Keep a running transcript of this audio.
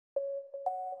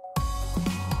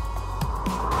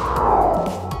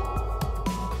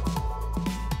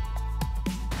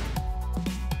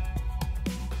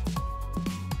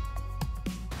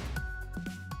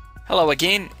Hello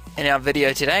again. In our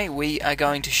video today we are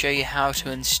going to show you how to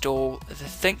install the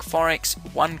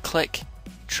ThinkForex one-click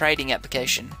trading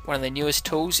application, one of the newest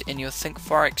tools in your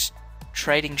ThinkForex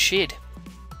trading shed.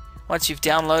 Once you've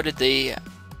downloaded the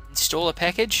installer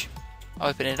package,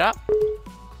 open it up,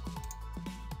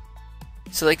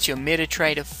 select your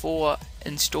MetaTrader 4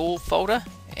 install folder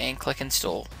and click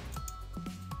install.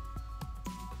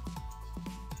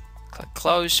 Click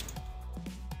close.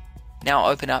 Now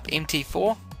open up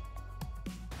MT4.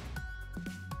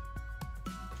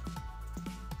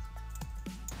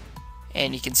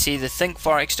 And you can see the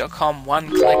ThinkForex.com one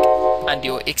click under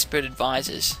your expert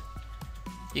advisors.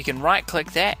 You can right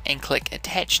click that and click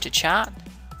attach to chart.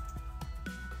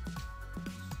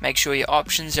 Make sure your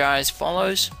options are as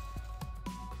follows,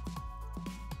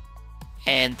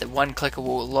 and the one clicker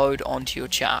will load onto your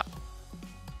chart.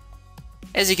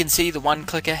 As you can see, the one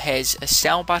clicker has a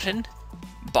sell button,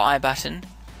 buy button,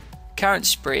 current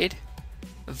spread,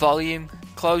 volume,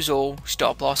 close all,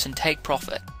 stop loss and take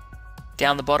profit.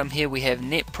 Down the bottom here we have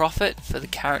net profit for the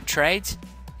current trades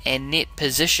and net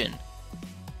position.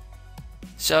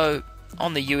 So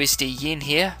on the USD yen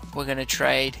here we're going to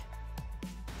trade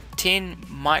 10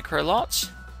 micro lots,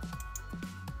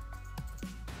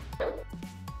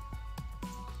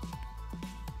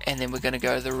 and then we're going to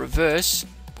go the reverse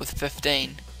with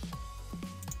 15.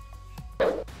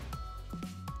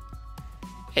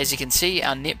 As you can see,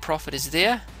 our net profit is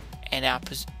there and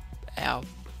our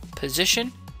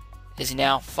position is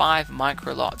now 5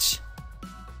 micro lots.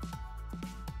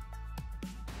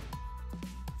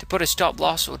 To put a stop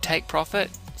loss or take profit,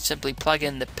 simply plug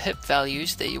in the pip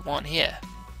values that you want here.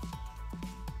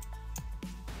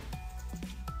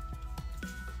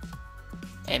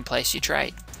 And place your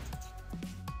trade.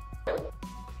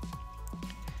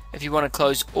 If you want to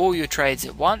close all your trades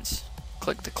at once,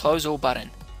 click the close all button.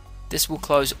 This will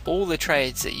close all the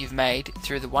trades that you've made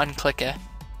through the one clicker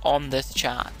on this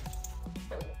chart.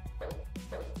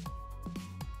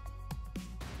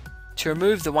 To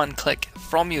remove the one click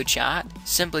from your chart,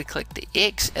 simply click the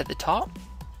X at the top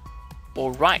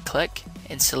or right click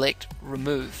and select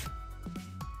remove.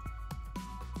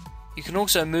 You can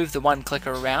also move the one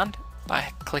clicker around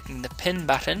by clicking the pin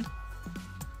button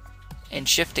and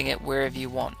shifting it wherever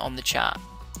you want on the chart.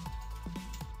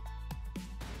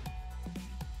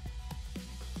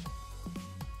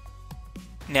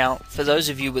 Now, for those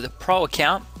of you with a pro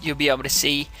account, you'll be able to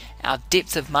see our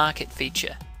depth of market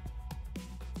feature.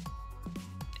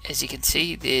 As you can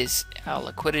see, there's our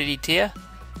liquidity tier,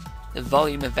 the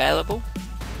volume available,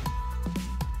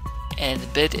 and the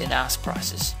bid and ask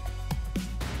prices.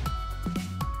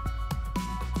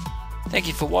 Thank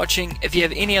you for watching. If you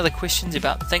have any other questions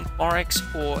about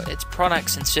ThinkForex or its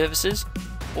products and services,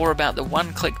 or about the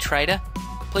one-click trader,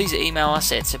 please email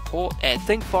us at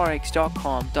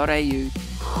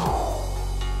support@thinkforex.com.au.